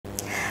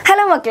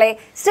മക്കളെ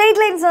straight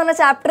lines എന്ന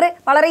chapter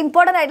വളരെ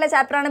ഇമ്പോർട്ടൻ്റ് ആയിട്ടുള്ള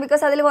ചാപ്റ്ററാണ്.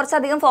 ബിക്കോസ് അതിൽ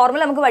കുറച്ചധികം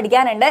ഫോർമുല നമുക്ക്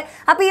പഠിക്കാനുണ്ട്.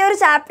 അപ്പോൾ ഈ ഒരു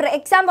ചാപ്റ്റർ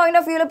എക്സാം പോയിന്റ്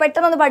ഓഫ് വ്യൂവിൽ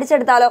പെട്ടെന്ന്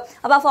പഠിച്ചെടുത്താലോ.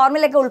 അപ്പോൾ ആ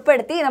ഫോർമുലയൊക്കെ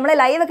ഉൾപ്പെടുത്തി നമ്മൾ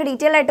ലൈവ് ഒക്കെ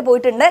ഡീറ്റെയിൽ ആയിട്ട്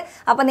പോയിട്ടുണ്ട്.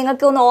 അപ്പോൾ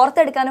നിങ്ങൾക്ക് ഒന്ന്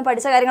ഓർത്തെടുക്കാനും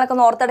പഠിച്ച കാര്യങ്ങളൊക്കെ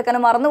ഒന്ന്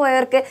ഓർത്തെടുക്കാനും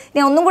മറന്നുപോയവർക്ക്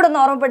ഞാൻ ഒന്നും കൂടെ ഒന്ന്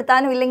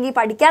ഓർമ്മപ്പെടുത്താനും ഇല്ലെങ്കിൽ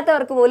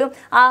പഠിക്കാത്തവർക്ക് പോലും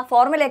ആ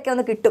ഫോർമുലയൊക്കെ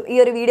ഒന്ന് കിട്ടും ഈ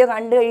ഒരു വീഡിയോ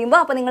കണ്ടു കഴിയുമ്പോൾ.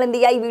 അപ്പോൾ നിങ്ങൾ എന്ത്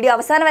ചെയ്യുക, ഈ വീഡിയോ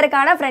അവസാനം വരെ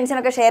കാണാം,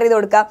 ഫ്രണ്ട്സിനൊക്കെ ഷെയർ ചെയ്ത്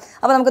കൊടുക്കാം.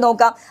 അപ്പോൾ നമുക്ക്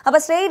നോക്കാം. അപ്പോൾ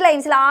സ്ട്രേറ്റ്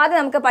ലൈൻസിൽ ആദ്യം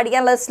നമുക്ക്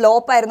പഠിക്കാനുള്ളത്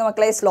സ്ലോപ്പ് ആയിരുന്നു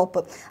മക്കളെ, സ്ലോപ്പ്.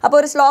 അപ്പോൾ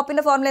ഒരു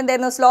സ്ലോപ്പിൻ്റെ ഫോർമുല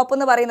എന്തായിരുന്നു? സ്ലോപ്പ്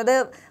എന്ന് പറയുന്നത്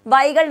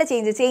വൈകളുടെ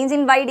change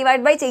in Y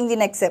divide by change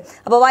in X.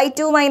 അപ്പോൾ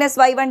y2 minus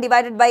y1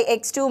 divided by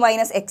x2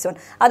 minus x1.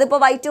 അതിപ്പോൾ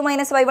y2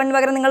 മൈനസ് y1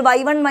 പകരം നിങ്ങൾ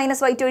y1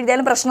 മൈനസ് y2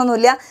 എഴുതിയാലും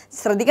പ്രശ്നമൊന്നുമില്ല.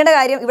 ശ്രദ്ധിക്കേണ്ട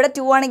കാര്യം ഇവിടെ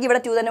 2 ആണെങ്കിൽ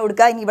ഇവിടെ 2 തന്നെ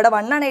കൊടുക്കുക. ഇനി ഇവിടെ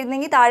 1 ആണ്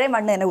എഴുതുന്നെങ്കിൽ താഴെ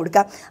 1 തന്നെ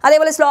കൊടുക്കുക.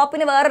 അതേപോലെ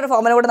സ്ലോപ്പിന് വേറൊരു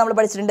ഫോർമുല കൂടെ നമ്മൾ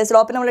പഠിച്ചിട്ടുണ്ട്.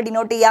 സ്ലോപ്പിന് നമ്മൾ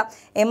ഡിനോട്ട്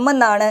ചെയ്യുക m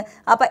എന്നാണ്.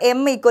 അപ്പോൾ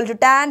m equal to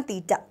tan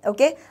theta.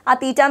 Okay, ആ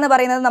തീറ്റ എന്ന്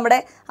പറയുന്നത് നമ്മുടെ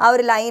ആ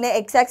ഒരു ലൈന്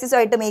എക്സ്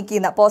ആക്സിസുമായിട്ട് മേക്ക്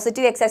ചെയ്യുന്ന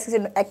പോസിറ്റീവ് എക്സ്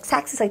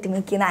ആക്സിസ് ആയിട്ട്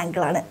മേക്ക് ചെയ്യുന്ന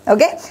ആംഗിളാണ്.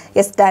 Okay,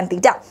 yes, tan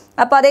theta.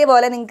 അപ്പോൾ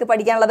അതേപോലെ നിങ്ങൾക്ക്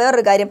പഠിക്കാനുള്ള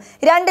വേറൊരു കാര്യം,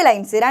 രണ്ട്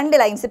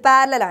ലൈൻസ്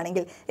പാരലൽ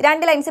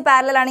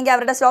ആണെങ്കിൽ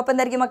അവരുടെ സ്ലോപ്പ്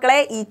എന്തായിരിക്കും മക്കളെ?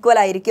 ഈക്വൽ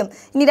ആയിരിക്കും.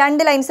 ഇനി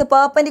രണ്ട് ലൈൻസ്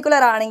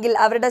പെർപെൻഡിക്കുലർ ആണെങ്കിൽ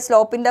അവരുടെ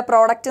സ്ലോപ്പിൻ്റെ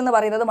പ്രോഡക്റ്റ് എന്ന്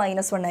പറയുന്നത്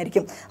 -1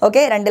 ആയിരിക്കും.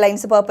 ഓക്കെ, രണ്ട്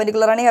ലൈൻസ്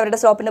പെർപെൻഡിക്കുലർ ആണെങ്കിൽ അവരുടെ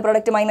സ്ലോപ്പിൻ്റെ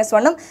പ്രോഡക്റ്റ്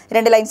 -1ഉം,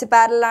 രണ്ട് ലൈൻസ്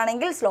പാരലൽ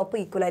ആണെങ്കിൽ സ്ലോപ്പ്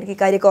ഈക്വൽ ആയിരിക്കും.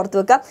 കാര്യമൊക്കെ ഓർത്ത്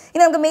വെക്കുക.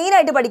 ഇനി നമുക്ക് മെയിൻ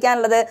ആയിട്ട്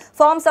പഠിക്കാനുള്ളത്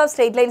ഫോംസ് ഓഫ്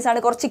സ്ട്രേറ്റ് ലൈൻസ് ആണ്.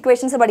 കുറച്ച്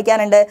ഇക്വേഷൻസ്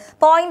പഠിക്കാനുണ്ട്.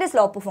 പോയിന്റ്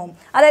സ്ലോപ്പ് ഫോം,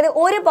 അതായത്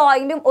ഒരു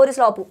പോയിന്റും ഒരു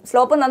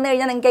സ്ലോപ്പും തന്നു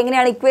കഴിഞ്ഞാൽ നിങ്ങൾക്ക്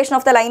എങ്ങനെയാണ് ഇക്വേഷൻ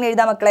ഓഫ് ദ ലൈൻ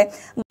എഴുതാം മക്കളെ?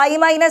 y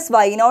minus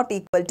y0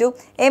 equal to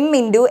m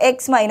into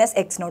X minus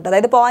x0.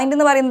 അതായത് പോയിന്റ്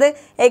എന്ന് പറയുന്നത്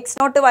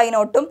x0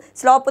 y0ഉം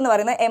സ്ലോപ്പ് എന്ന്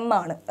പറയുന്നത് m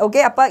ആണ്. ഓക്കെ,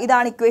 അപ്പോൾ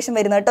ഇതാണ് ഇക്വേഷൻ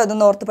വരുന്നത് കേട്ടോ.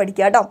 അതൊന്ന് ഓർത്ത്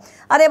പഠിക്കുക കേട്ടോ.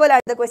 അതേപോലെ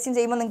അടുത്ത ക്വസ്റ്റ്യൻ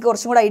ചെയ്യുമ്പോൾ നിങ്ങൾക്ക്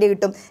കുറച്ചും കൂടെ ഐഡിയ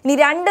കിട്ടും. ഇനി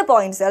രണ്ട്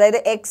പോയിന്റ്സ്, അതായത്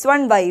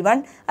x1 y1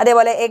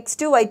 അതേപോലെ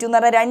x2 y2 എന്ന്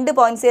പറഞ്ഞാൽ രണ്ട്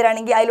പോയിന്റ്സ്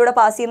തരാണെങ്കിൽ അതിലൂടെ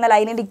പാസ് ചെയ്യുന്ന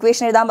ലൈനിൻ്റെ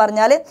ഇക്വേഷൻ എഴുതാൻ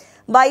പറഞ്ഞാൽ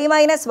y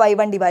minus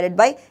y1 divided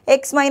by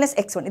X minus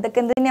x1.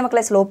 ഇതൊക്കെ എന്ത് തന്നെയാണ്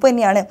മക്കളെ? സ്ലോപ്പ്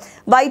തന്നെയാണ്.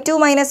 y2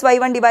 minus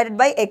y1 divided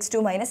by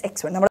x2 minus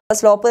x1. നമ്മുടെ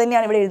സ്ലോപ്പ്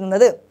തന്നെയാണ് ഇവിടെ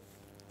എഴുതുന്നത്.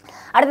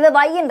 അടുത്തത്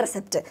y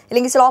ഇന്റർസെപ്റ്റ്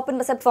അല്ലെങ്കിൽ സ്ലോപ്പ്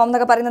ഇന്റർസെപ്റ്റ് ഫോം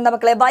എന്നൊക്കെ പറയുന്നത്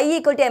മക്കളെ y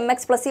equal to mx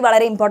plus c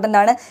വളരെ ഇമ്പോർട്ടൻ്റ്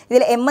ആണ്.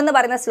 ഇതിൽ m എന്ന്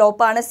പറയുന്ന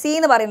സ്ലോപ്പാണ്, c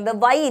എന്ന്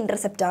പറയുന്നത് y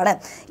ഇന്റർസെപ്റ്റ് ആണ്.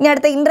 ഇനി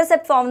അടുത്ത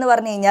ഇന്റർസെപ്റ്റ് ഫോം എന്ന്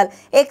പറഞ്ഞു കഴിഞ്ഞാൽ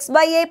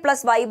x/a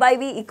plus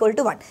y/v equal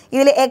to 1.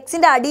 ഇതിൽ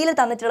എക്സിൻ്റെ അടിയിൽ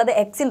തന്നിട്ടുള്ളത്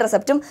എക്സ്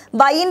ഇന്റർസെപ്റ്റും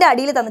വൈൻ്റെ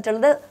അടിയിൽ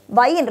തന്നിട്ടുള്ളത്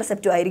y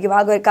ഇന്റർസെപ്റ്റും ആയിരിക്കും.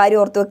 ആ ഒരു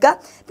കാര്യം ഓർത്ത് വെക്കുക.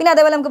 പിന്നെ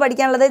അതേപോലെ നമുക്ക്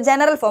പഠിക്കാനുള്ളത്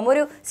ജനറൽ ഫോം.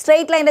 ഒരു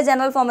സ്ട്രേറ്റ് ലൈൻ്റെ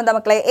ജനറൽ ഫോം എന്താ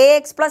മക്കളെ?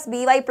 ax plus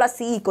by plus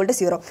c equal to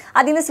 0.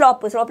 അതിന്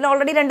സ്ലോപ്പിൽ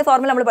ഓൾറെഡി രണ്ട്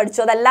ഫോർമുല നമ്മൾ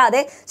പഠിച്ചു.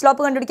 അതല്ലാതെ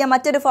സ്ലോപ്പ് കണ്ടുപിടിക്കാൻ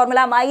മറ്റൊരു ഫോർമുല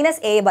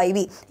 -a/b.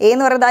 a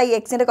എന്ന് പറയുന്നത് ഈ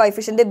എക്സിൻ്റെ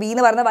കോയിഫിഷ്യൻറ്റ്, b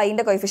എന്ന് പറയുന്നത്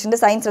വൈൻ്റെ കോയിഫിഷ്യൻറ്റ്.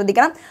 സൈൻ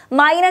ശ്രദ്ധിക്കണം.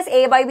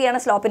 -a/b ആണ്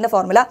സ്ലോപ്പിൻ്റെ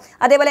ഫോർമുല.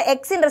 അതേപോലെ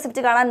എക്സ്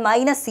ഇന്റർസെപ്റ്റ് കാണാൻ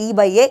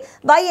 -c/a,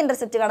 y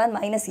ഇന്റർസെപ്റ്റ് കാണാൻ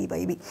 -c/b.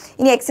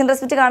 ഇനി എക്സ്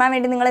ഇന്റർസെപ്റ്റ് കാണാൻ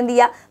വേണ്ടി നിങ്ങൾ എന്ത്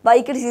ചെയ്യുക?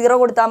 വൈക്ക് 0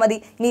 കൊടുത്താൽ മതി.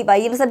 ഇനി y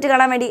ഇന്റർസെപ്റ്റ്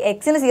കാണാൻ വേണ്ടി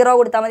എക്സിന് 0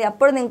 കൊടുത്താൽ മതി.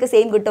 അപ്പോഴും നിങ്ങൾക്ക്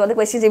സെയിം കിട്ടും. അത്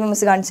ക്വസ്റ്റ്യൻ ചെയ്യുമ്പോൾ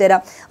മിസ് കാണിച്ചു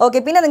തരാം. ഓക്കെ,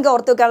 പിന്നെ നിങ്ങൾക്ക്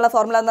ഓർത്ത് വെക്കാനുള്ള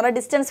ഫോർമുല എന്ന് പറഞ്ഞാൽ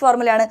ഡിസ്റ്റൻസ്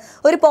ഫോർമുലയാണ്.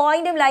 ഒരു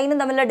പോയിന്റും ലൈനും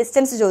തമ്മിലുള്ള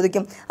ഡിസ്റ്റൻസ്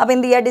ചോദിക്കും. അപ്പോൾ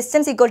എന്ത് ചെയ്യുക?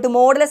 ഡിസ്റ്റൻസ് ഈക്വൽ ടു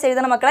മോഡുലസ്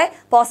എഴുതണം മക്കളെ.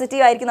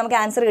 പോസിറ്റീവ് ആയിരിക്കും നമുക്ക്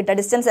ആൻസർ കിട്ടുക.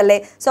 ഡിസ്റ്റൻസ് അല്ലേ,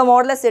 സോ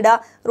മോഡുലസ് ഇടുക.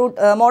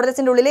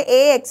 മോഡുലസിൻ്റെ ഉള്ളിൽ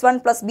ax1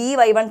 plus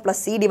by1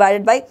 plus c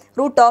divided by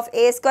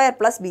 √a²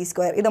 plus b².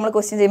 ഇത് നമ്മൾ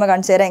ക്വസ്റ്റ്യൻ ചെയ്യുമ്പോൾ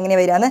കാണിച്ചു തരാം എങ്ങനെ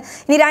വരികയാണ്.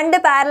 ഇനി രണ്ട്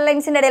പാരലൽ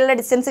ലൈൻസിൻ്റെ ഇടയിലുള്ള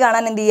ഡിസ്റ്റൻസ്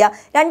കാണാൻ എന്ത് ചെയ്യുക?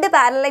 രണ്ട്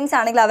പാരലൽ ലൈൻസ്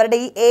ആണെങ്കിൽ അവരുടെ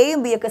ഈ എയും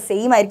ബി ഒക്കെ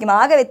സെയിം ആയിരിക്കും.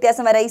 ആകെ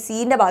വ്യത്യാസം വരെ ഈ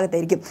സീൻ്റെ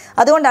ഭാഗത്തായിരിക്കും.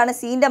 അതുകൊണ്ടാണ്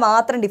സീൻ്റെ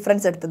മാത്രം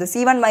ഡിഫറൻസ് എടുത്തത്.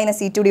 c1 minus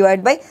c2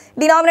 divide by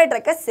denominator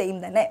ഒക്കെ സെയിം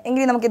തന്നെ.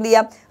 എങ്കിൽ നമുക്ക് എന്ത്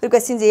ചെയ്യാം? ഒരു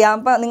ക്വസ്റ്റ്യൻ ചെയ്യാം.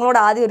 അപ്പോൾ നിങ്ങളോട്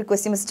ആദ്യം ഒരു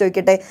ക്വസ്റ്റ്യൻ മിസ്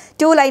ചോദിക്കട്ടെ.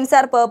 2 lines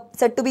are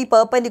Z to B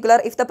perpendicular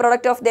if the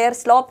product of their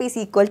slope is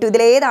equal to.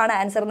 ഇതിലേതാണ്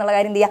ആൻസർ എന്നുള്ള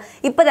കാര്യം എന്ത്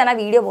ചെയ്യുക? ഇപ്പോൾ തന്നെ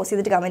വീഡിയോ പോസ്റ്റ്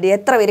ചെയ്തിട്ട് കമൻറ്റ്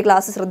ചെയ്യുക. എത്ര പേര്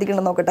ക്ലാസ്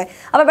ശ്രദ്ധിക്കണമെന്ന് നോക്കട്ടെ.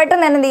 അപ്പോൾ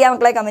പെട്ടെന്ന് തന്നെ എന്ത് ചെയ്യാം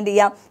മക്കളെ? കമൻറ്റ്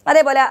ചെയ്യാം.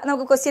 അതേപോലെ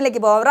നമുക്ക്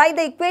ക്വസ്റ്റ്യനിലേക്ക് പോകാം. Write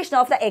the equation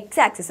of the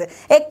X axis.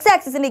 X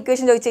ആക്സിസിൻ്റെ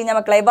equation ചോദിച്ചു കഴിഞ്ഞാൽ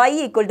മക്കളെ y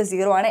ഈക്വൽ ടു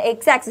 0 ആണ്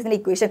എക്സ് ആക്സിസിൻ്റെ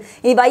ഇക്വേഷൻ.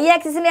 ഈ y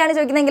ആക്സിസിൻ്റെയാണ്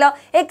ചോദിക്കുന്നതെങ്കിലോ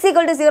x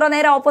ഈക്വൽ ടു 0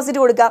 നേരെ ഓപ്പോസിറ്റ്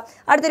കൊടുക്കുക.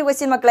 അടുത്തൊരു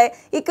ക്വസ്റ്റ്യൻ മക്കളെ,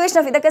 ഇക്വേഷൻ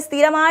ഓഫ്, ഇതൊക്കെ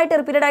സ്ഥിരമായിട്ട്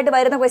റിപ്പീറ്റഡ് ആയിട്ട്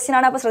വരുന്ന ക്വസ്റ്റ്യൻ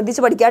ആണ്. അപ്പോൾ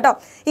ശ്രദ്ധിച്ച് പഠിക്കുക കേട്ടോ.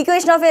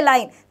 Equation of A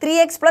line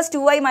 3x plus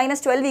 2y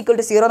minus 12 equal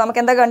to 0.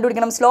 നമുക്ക് എന്താ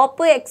കണ്ടുപിടിക്കണം?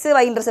 സ്ലോപ്പ് എക്സ്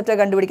y ഇന്റർസെപ്റ്റ്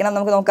കണ്ടുപിടിക്കണം.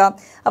 നമുക്ക് നോക്കാം.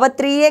 അപ്പോൾ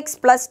 3x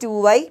plus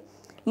 2y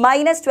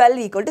minus 12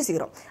 equal to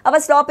 0. അപ്പോൾ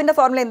സ്ലോപ്പിൻ്റെ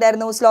ഫോർമുല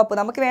എന്തായിരുന്നു? സ്ലോപ്പ്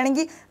നമുക്ക്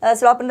വേണമെങ്കിൽ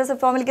സ്ലോപ്പ്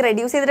ഇന്റർസെപ്റ്റ് ഫോർമുലയ്ക്ക്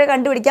റെഡ്യൂസ് ചെയ്തിട്ട്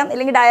കണ്ടുപിടിക്കാം.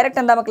 അല്ലെങ്കിൽ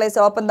ഡയറക്റ്റ് എന്താ മക്കളെ?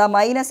 സ്ലോപ്പ് എന്താ?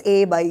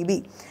 -a/b.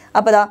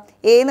 അപ്പോൾ അതാ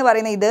a എന്ന്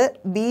പറയുന്നത് ഇത്,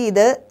 b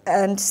ഇത്,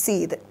 ആൻഡ് c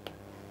ഇത്.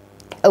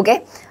 ഓക്കെ,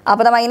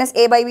 അപ്പോൾ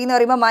 -a/b എന്ന്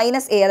പറയുമ്പോൾ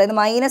 -a, അതായത്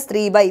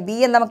 -3/b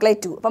എന്ന മക്കളെ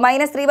 2. അപ്പോൾ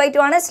 -3/2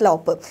 ആണ്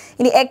സ്ലോപ്പ്.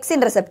 ഇനി എക്സ്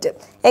ഇന്റർസെപ്റ്റ്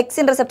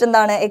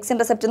എന്താണ്? എക്സ്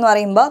ഇന്റർസെപ്റ്റ് എന്ന്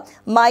പറയുമ്പോൾ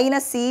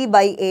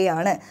 -c/a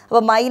ആണ്.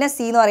 അപ്പോൾ -c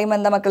എന്ന് പറയുമ്പോൾ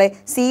എന്താ മക്കളെ?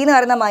 c എന്ന്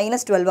പറയുന്നത്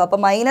 -12. അപ്പോൾ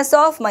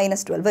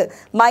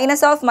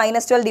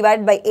 -12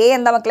 ഡിവൈഡ് ബൈ a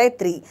എന്താ മക്കളെ?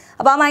 3.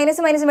 അപ്പോൾ ആ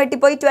മൈനസ്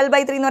വെട്ടിപ്പോയി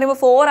 12/3 എന്ന്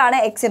പറയുമ്പോൾ 4 ആണ്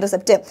എക്സ്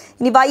ഇന്റർസെപ്റ്റ്.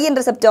 ഇനി y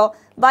ഇന്റർസെപ്റ്റ്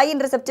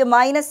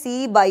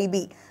 -c/b.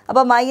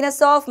 അപ്പോൾ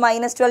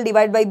 -12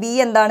 ഡിവൈഡ് ബൈ b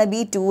എന്താണ്? b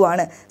 2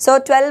 ആണ്. സോ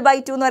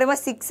 12/2 എന്ന് പറയുമ്പോൾ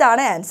 6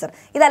 ആണ് ആൻസർ.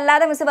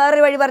 ഇതല്ലാതെ മിസ്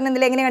വേറൊരു വഴി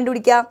പറഞ്ഞതിൽ എങ്ങനെ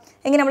കണ്ടുപിടിക്കാം?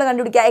 എങ്ങനെ നമ്മൾ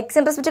കണ്ടുപിടിക്കുക?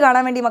 എക്സിൻ്റെ റെസ്പെക്റ്റ്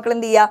കാണാൻ വേണ്ടി മക്കൾ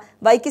എന്ത് ചെയ്യുക?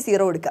 വൈക്ക്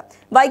 0 കൊടുക്കുക.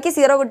 വൈക്ക്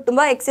 0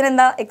 കിട്ടുമ്പോൾ എക്സിന്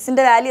എന്താ,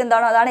 എക്സിൻ്റെ വാല്യൂ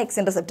എന്താണോ അതാണ്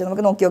എക്സിൻ്റെ റെസ്പെക്റ്റ്.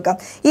 നമുക്ക് നോക്കി നോക്കാം.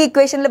 ഈ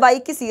ഇക്വേഷനിൽ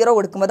വൈക്ക് 0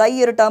 കൊടുക്കുമ്പോൾ അതാ ഈ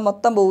ഒരു ടേം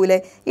മൊത്തം പോകില്ലേ?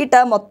 ഈ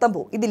ടേം മൊത്തം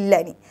പോകും, ഇതില്ല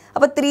ഇനി.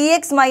 അപ്പോൾ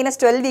 3x -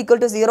 12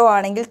 = 0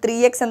 ആണെങ്കിൽ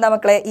 3x എന്താ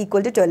മക്കളെ? =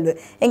 12.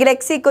 എങ്കിൽ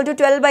x =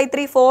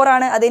 12/3 4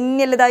 ആണ്. അത്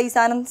തന്നെയല്ലതാ ഈ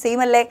സാധനം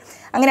സെയിം അല്ലേ?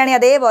 അങ്ങനെയാണെങ്കിൽ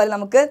അതേപോലെ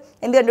നമുക്ക്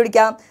എന്ത്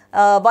കണ്ടുപിടിക്കാം?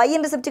 y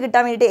ഇൻ്റർസെപ്റ്റ്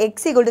കിട്ടാൻ വേണ്ടിയിട്ട്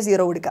x =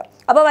 0 കൊടുക്കാം.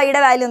 അപ്പോൾ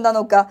y-യുടെ വാല്യൂ എന്താ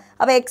നോക്കുക?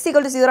 അപ്പോൾ x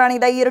 = 0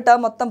 ആണെങ്കിൽ ഇതാ ഈ ഒരു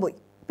ടേം മൊത്തം പോയി,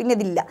 പിന്നെ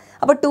ഇതില്ല.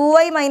 അപ്പോൾ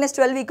 2y -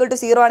 12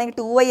 = 0 ആണെങ്കിൽ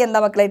 2y എന്താ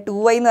മക്കളെ?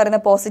 2y എന്ന്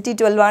പറയുന്നത്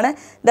 +12 ആണ്.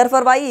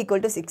 therefore y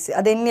 = 6.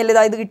 അത്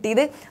തന്നെയല്ലേ ഇത്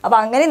കിട്ടിയത്. അപ്പോൾ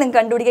അങ്ങനെ നിങ്ങൾക്ക്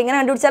കണ്ടുപിടിക്കുക. ഇങ്ങനെ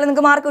കണ്ടുപിടിച്ചാൽ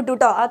നിങ്ങൾക്ക് മാർക്ക് കിട്ടും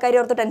കേട്ടോ. ആ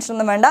കാര്യം ഓർത്ത് ടെൻഷൻ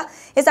ഒന്നും വേണ്ട.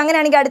 യെസ്,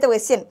 അങ്ങനെയാണെങ്കിൽ അടുത്ത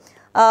question.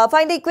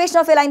 Find the equation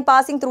of a line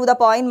passing through the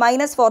point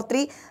 -4,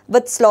 3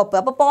 with slope.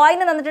 അപ്പോൾ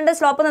പോയിന്റ് തന്നിട്ടുണ്ട്,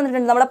 സ്ലോപ്പ്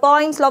തന്നിട്ടുണ്ട്. നമ്മുടെ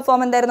പോയിന്റ് സ്ലോപ്പ്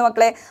ഫോം എന്തായിരുന്നു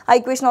മക്കളെ? ആ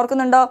ഇക്വേഷൻ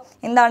ഓർക്കുന്നുണ്ടോ?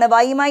 എന്താണ്?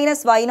 y -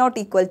 y0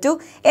 =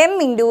 m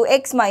 ×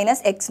 x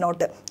 -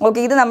 x0. Okay,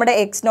 ഇത് നമ്മുടെ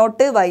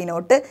x0,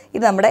 y0,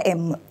 ഇത് നമ്മുടെ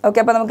m. ഓക്കെ,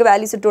 അപ്പോൾ നമുക്ക്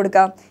വാല്യൂസ് ഇട്ട്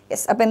കൊടുക്കാം.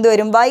 യെസ്, അപ്പോൾ എന്ത്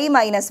വരും? y -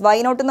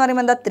 y0 എന്ന്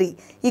പറയുമ്പോൾ എന്താ? 3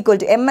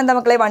 = m എന്താ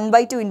മക്കളെ?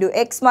 1/2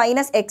 × x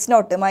 -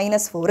 x0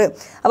 -4.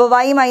 അപ്പോൾ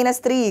y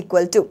 - 3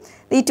 =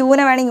 ഈ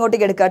 2നെ വേണമെങ്കിൽ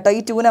ഇങ്ങോട്ടേക്ക് എടുക്കാം കേട്ടോ.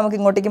 ഈ 2 നമുക്ക്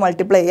ഇങ്ങോട്ടേക്ക്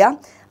മൾട്ടിപ്ലൈ ചെയ്യാം.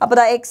 അപ്പോൾ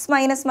ദാ x -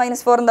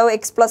 -4 എന്താവും?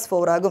 x +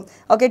 4 ആകും.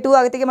 ഓക്കെ, 2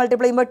 അകത്തേക്ക്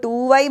മൾട്ടിപ്ലൈ ചെയ്യുമ്പോൾ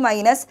 2y -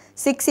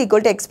 6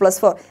 = x +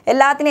 4.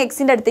 എല്ലാത്തിനും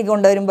എക്സിൻ്റെ അടുത്തേക്ക്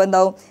കൊണ്ടുവരുമ്പോൾ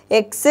എന്താവും?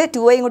 x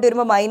 2y ഇങ്ങോട്ട്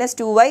വരുമ്പോൾ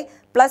 -2y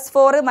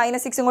 +4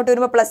 -6 ഇങ്ങോട്ട്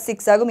വരുമ്പോൾ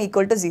 +6 ആകും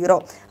 =0.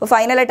 അപ്പോൾ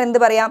ഫൈനലായിട്ട് എന്ത്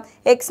പറയാം?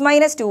 x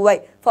 - 2y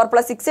 4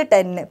 + 6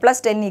 10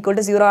 + 10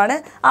 = 0 ആണ്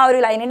ആ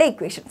ഒരു ലൈനിൻ്റെ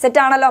ഇക്വേഷൻ. സെറ്റ്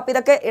ആണല്ലോ? അപ്പോൾ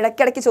ഇതൊക്കെ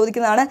ഇടയ്ക്കിടയ്ക്ക്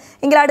ചോദിക്കുന്നതാണ്.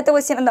 എങ്കിൽ അടുത്ത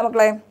ക്വസ്റ്റ്യൻ എന്താ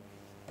മക്കളെ?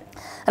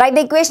 Write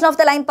the equation of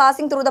the line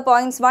passing through the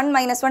points 1,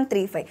 -1,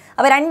 3, 5.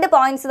 അപ്പോൾ 2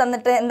 പോയിന്റ്സ്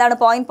തന്നിട്ട് എന്താണ്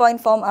പോയിന്റ്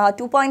ഫോം?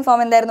 2 പോയിന്റ് ഫോം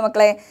എന്തായിരുന്നു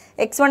മക്കളെ?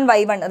 x1,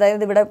 y1.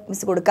 അതായത് ഇവിടെ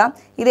മിസ് കൊടുക്കാം.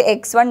 ഇത്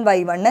x1,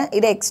 y1,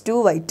 ഇത് x2,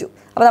 y2.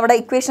 അപ്പോൾ നമ്മുടെ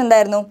ഇക്വേഷൻ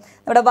എന്തായിരുന്നു?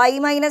 നമ്മുടെ y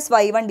 -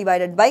 y1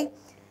 /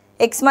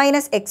 x -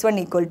 x1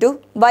 =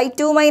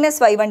 y2 - y1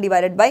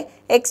 /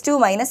 x2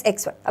 -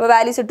 x1. അപ്പോൾ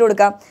വാല്യൂസ് ഇട്ട്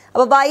കൊടുക്കാം.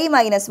 അപ്പോൾ y -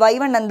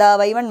 y1 എന്താ?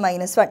 y1 -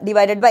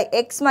 1 /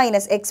 x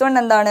 - x1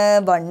 എന്താണ്?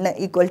 1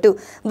 = y2.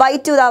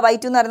 y2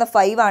 എന്ന് പറയുന്നത്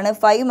 5 ആണ്.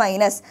 5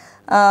 മൈനസ്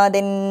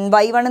ദെൻ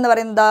y1 എന്ന്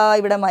പറയുന്നത്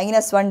ഇവിടെ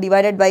 -1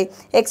 /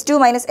 x2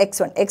 -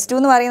 x1. x2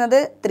 എന്ന് പറയുന്നത്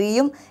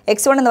 3ഉം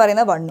x1 എന്ന്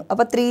പറയുന്നത് 1ഉം.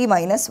 അപ്പോൾ 3 -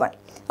 1.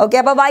 ഓക്കെ,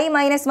 അപ്പോൾ y -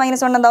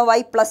 -1 എന്താവും?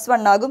 y +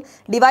 1 ആകും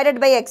 /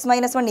 x -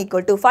 1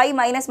 = 5 -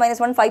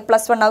 -1 5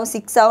 + 1 ആകും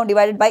 6 ആകും /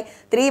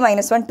 3 -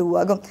 1 2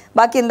 ആകും.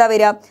 ബാക്കി എന്താ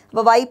വരിക?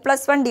 അപ്പോൾ y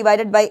 + 1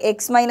 / x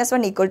 - 1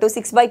 =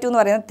 6/2 എന്ന്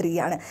പറയുന്നത് 3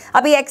 ആണ്.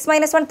 അപ്പോൾ ഈ x -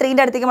 1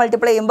 3ൻ്റെ അടുത്തേക്ക്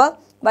മൾട്ടിപ്ലൈ ചെയ്യുമ്പോൾ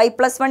y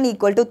 + 1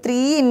 =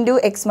 3 ×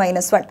 x -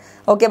 1.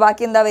 ഓക്കെ,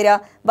 ബാക്കി എന്താ വരിക?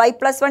 y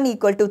 + 1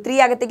 = 3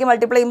 അകത്തേക്ക്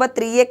മൾട്ടിപ്ലൈ ചെയ്യുമ്പോൾ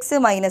 3x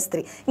 -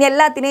 3. ഇനി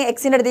എല്ലാത്തിനെയും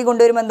എക്സിൻ്റെ അടുത്തേക്ക്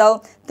കൊണ്ടുവരുമ്പോൾ എന്താവും?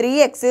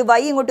 3x,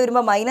 y ഇങ്ങോട്ട്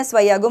വരുമ്പോൾ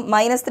 -y ആകും.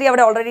 -3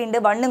 അവിടെ ഓൾറെഡി ഉണ്ട്.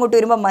 1 ഇങ്ങോട്ട്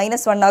വരുമ്പോൾ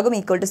 -1 ആകും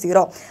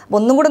 =0. അപ്പോൾ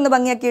ഒന്നും കൂടെ ഒന്ന്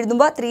ഭംഗിയാക്കി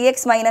എഴുതുമ്പോൾ 3x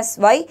 - y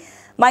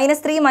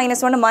 -3 -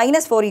 1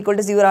 -4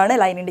 = 0 ആണ്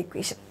ലൈനിൻ്റെ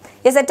ഇക്വേഷൻ.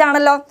 ഇത് സെറ്റ്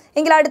ആണല്ലോ?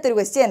 എങ്കിൽ അടുത്തൊരു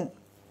question.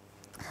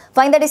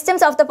 Find the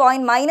distance of the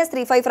point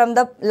 -35 from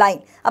the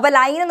line. അപ്പോൾ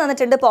ലൈൻ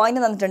തന്നിട്ടുണ്ട്, പോയിന്റ്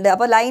തന്നിട്ടുണ്ട്.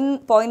 അപ്പോൾ ലൈൻ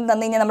പോയിന്റ്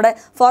തന്നു കഴിഞ്ഞാൽ നമ്മുടെ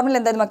ഫോർമുല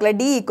എന്തായിരുന്നു മക്കളെ?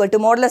 D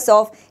 = mod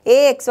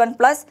 (ax1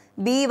 +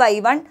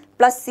 by1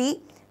 + c)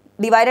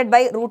 / √(a²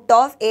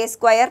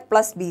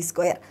 +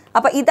 b²).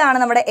 അപ്പോൾ ഇതാണ്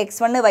നമ്മുടെ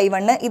x1,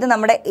 y1. ഇത്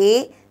നമ്മുടെ a,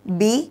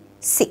 b,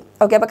 c.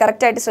 ഓക്കെ, അപ്പോൾ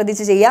കറക്റ്റായിട്ട്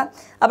ശ്രദ്ധിച്ച്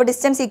ചെയ്യുക. അപ്പോൾ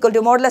ഡിസ്റ്റൻസ്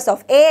 = mod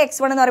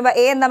 (ax1) എന്ന് പറയുമ്പോൾ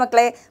a എന്താ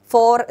മക്കളെ?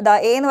 4.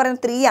 a എന്ന്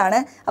പറയുന്നത് 3 ആണ്.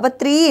 അപ്പോൾ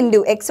 3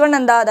 × x1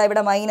 എന്താ?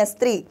 ഇവിടെ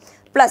 -3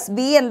 പ്ലസ് b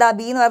എന്താ?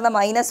 b എന്ന് പറയുന്നത്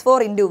 -4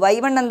 ×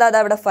 y1 എന്താ?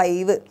 ഇവിടെ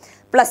 5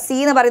 പ്ലസ് c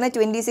എന്ന് പറയുന്നത്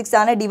 26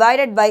 ആണ് /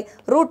 √(a²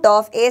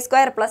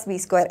 + b²).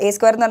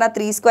 a² എന്ന് പറഞ്ഞാൽ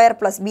 3²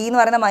 പ്ലസ് b എന്ന്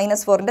പറയുന്നത്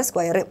 -4ൻ്റെ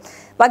സ്ക്വയർ.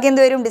 ബാക്കി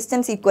എന്ത് വരും?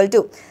 ഡിസ്റ്റൻസ് =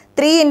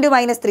 3 ×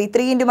 -3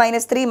 3 ×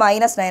 -3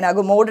 -9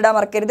 ആകും. മോഡ് ഇടാൻ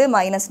മറക്കരുത്,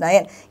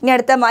 -9. ഇനി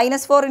അടുത്ത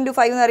 -4 ×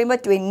 5 എന്ന് പറയുമ്പോൾ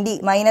 20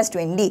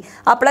 -20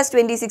 ആ പ്ലസ്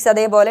 26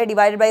 അതേപോലെ /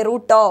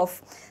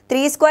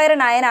 √(3²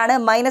 9 ആണ്.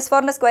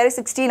 -4ൻ്റെ സ്ക്വയർ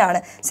 16 ആണ്.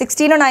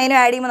 16ഉം 9ഉം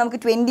ആഡ് ചെയ്യുമ്പോൾ നമുക്ക്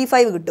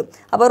 25 കിട്ടും.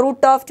 അപ്പോൾ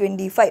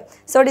 √25.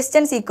 സോ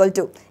ഡിസ്റ്റൻസ്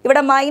 =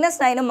 ഇവിടെ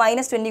 -9ഉം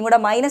 -20ഉം കൂടെ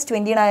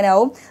 -29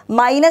 ആവും.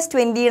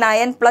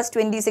 -29 +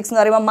 26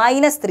 എന്ന് പറയുമ്പോൾ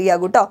 -3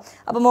 ആകും കേട്ടോ.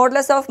 അപ്പോൾ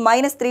മോഡുലസ് ഓഫ്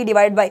 -3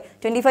 /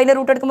 25ൻ്റെ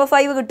റൂട്ട് എടുക്കുമ്പോൾ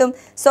 5 കിട്ടും.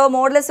 സോ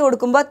മോഡുലസ്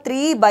കൊടുക്കുമ്പോൾ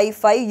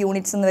 3/5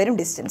 യൂണിറ്റ്സ് എന്ന് വരും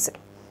ഡിസ്റ്റൻസ്.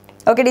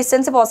 ഓക്കെ,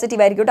 ഡിസ്റ്റൻസ്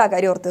പോസിറ്റീവ് ആയിരിക്കും കേട്ടോ. ആ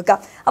കാര്യം ഓർത്ത് വെക്കുക.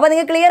 അപ്പോൾ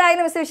നിങ്ങൾ ക്ലിയർ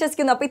ആയെന്ന് മിസ്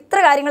വിശ്വസിക്കുന്നു. അപ്പോൾ ഇത്ര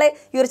കാര്യങ്ങളെ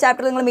ഈ ഒരു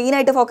ചാപ്റ്ററിൽ നിങ്ങൾ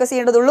മെയിനായിട്ട് ഫോക്കസ്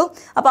ചെയ്യേണ്ടതുള്ളൂ.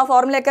 അപ്പോൾ ആ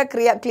ഫോർമുലയൊക്കെ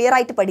ക്ലിയർ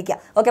ആയിട്ട് പഠിക്കുക.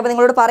 ഓക്കെ, അപ്പോൾ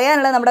നിങ്ങളോട്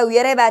പറയാനുള്ളത് നമ്മുടെ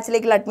ഉയരെ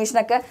ബാച്ചിലേക്കുള്ള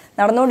അഡ്മിഷനൊക്കെ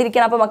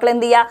നടന്നുകൊണ്ടിരിക്കുകയാണ്. അപ്പോൾ മക്കൾ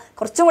എന്ത് ചെയ്യുക?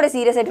 കുറച്ചും കൂടെ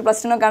സീരിയസ് ആയിട്ട്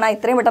 +2 കാണാൻ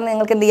ഇത്രയും പെട്ടെന്ന്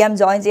നിങ്ങൾക്ക് എന്ത് ചെയ്യാം?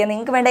 ജോയിൻ ചെയ്യാം.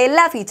 നിങ്ങൾക്ക് വേണ്ട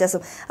എല്ലാ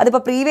ഫീച്ചേഴ്സും,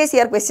 അതിപ്പോൾ പ്രീവിയസ്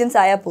ഇയർ ക്വസ്റ്റ്യൻസ്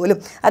ആയാൽ പോലും,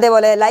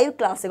 അതേപോലെ ലൈവ്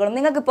ക്ലാസ്സുകളും,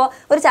 നിങ്ങൾക്കിപ്പോൾ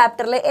ഒരു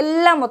ചാപ്റ്ററിൽ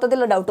എല്ലാം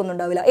മൊത്തത്തിലുള്ള ഡൗട്ടൊന്നും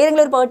ഉണ്ടാവില്ല.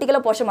 ഏതെങ്കിലും ഒരു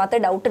പെർട്ടിക്കുലർ പോർഷൻ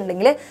മാത്രമേ ഡൗട്ട്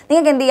ഉണ്ടെങ്കിൽ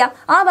നിങ്ങൾക്ക് എന്ത് ചെയ്യാം?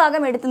 ആ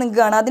ഭാഗം എടുത്ത്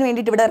നിങ്ങൾക്ക് കാണാം. അതിന്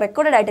വേണ്ടിയിട്ട് ഇവിടെ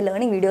റെക്കോർഡഡ് ആയിട്ട്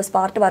ലേണിംഗ് വീഡിയോസ്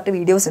പാർട്ട്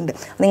വീഡിയോസ് ഉണ്ട്.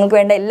 നിങ്ങൾക്ക്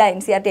വേണ്ട എല്ലാ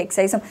NCERT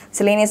എക്സസൈസും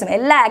സിലേനിയസും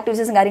എല്ലാ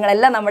ആക്ടിവിറ്റീസും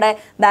കാര്യങ്ങളെല്ലാം നമ്മുടെ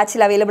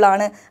ബാച്ചിൽ അവൈലബിൾ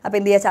ആണ്. അപ്പോൾ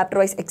എന്ത് ചെയ്യുക? ചാപ്റ്റർ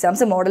വൈസ്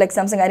എക്സാംസും മോഡൽ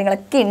എക്സാംസും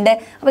കാര്യങ്ങളൊക്കെ ഉണ്ട്.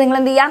 അപ്പോൾ നിങ്ങൾ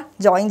എന്ത് ചെയ്യുക?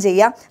 ജോയിൻ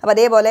ചെയ്യുക. അപ്പോൾ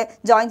അതേപോലെ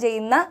ജോയിൻ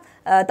ചെയ്യുന്ന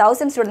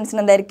 1000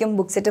 സ്റ്റുഡൻസിന് എന്തായിരിക്കും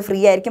ബുക്ക് സെറ്റ് ഫ്രീ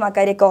ആയിരിക്കും. ആ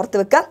കാര്യമൊക്കെ ഓർത്ത്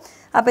വെക്കുക.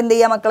 അപ്പോൾ എന്ത്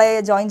ചെയ്യുക മക്കളെ,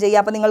 ജോയിൻ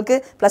ചെയ്യുക. അപ്പോൾ നിങ്ങൾക്ക്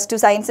 +2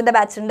 സയൻസിൻ്റെ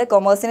ബാച്ച് ഉണ്ട്,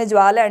 കൊമേഴ്സിന്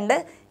ജ്വാല ഉണ്ട്,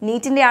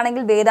 നീറ്റിൻ്റെ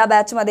ആണെങ്കിൽ വേദ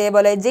ബാച്ചും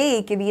അതേപോലെ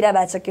JEEക്ക് വീര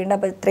ബാച്ചൊക്കെ ഉണ്ട്.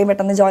 അപ്പോൾ എത്രയും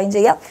പെട്ടെന്ന് ജോയിൻ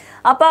ചെയ്യുക.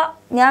 അപ്പോൾ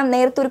ഞാൻ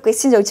നേരത്തെ ഒരു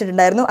ക്വസ്റ്റ്യൻ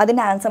ചോദിച്ചിട്ടുണ്ടായിരുന്നു,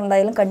 അതിൻ്റെ ആൻസർ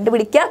എന്തായാലും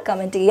കണ്ടുപിടിക്കുക,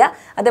 കമൻറ്റ് ചെയ്യുക.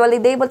 അതേപോലെ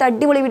ഇതേപോലത്തെ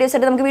അടിപൊളി വീഡിയോസ്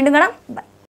ആയിട്ട് നമുക്ക് വീണ്ടും കാണാം. ബൈ.